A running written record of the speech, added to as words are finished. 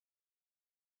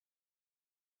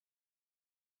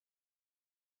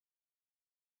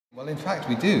Well, in fact,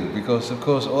 we do, because of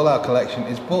course all our collection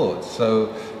is bought.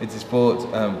 So it is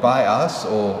bought by us,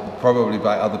 or probably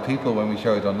by other people when we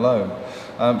show it on loan.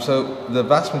 So the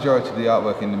vast majority of the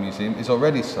artwork in the museum is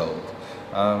already sold.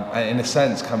 And in a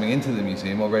sense, coming into the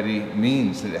museum already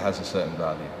means that it has a certain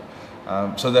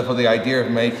value. So therefore the idea of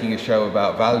making a show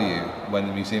about value when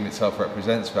the museum itself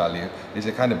represents value is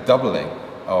a kind of doubling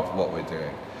of what we're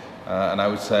doing. And I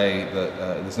would say that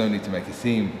there's no need to make a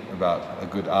theme about a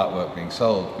good artwork being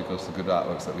sold, because the good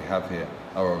artworks that we have here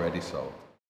are already sold.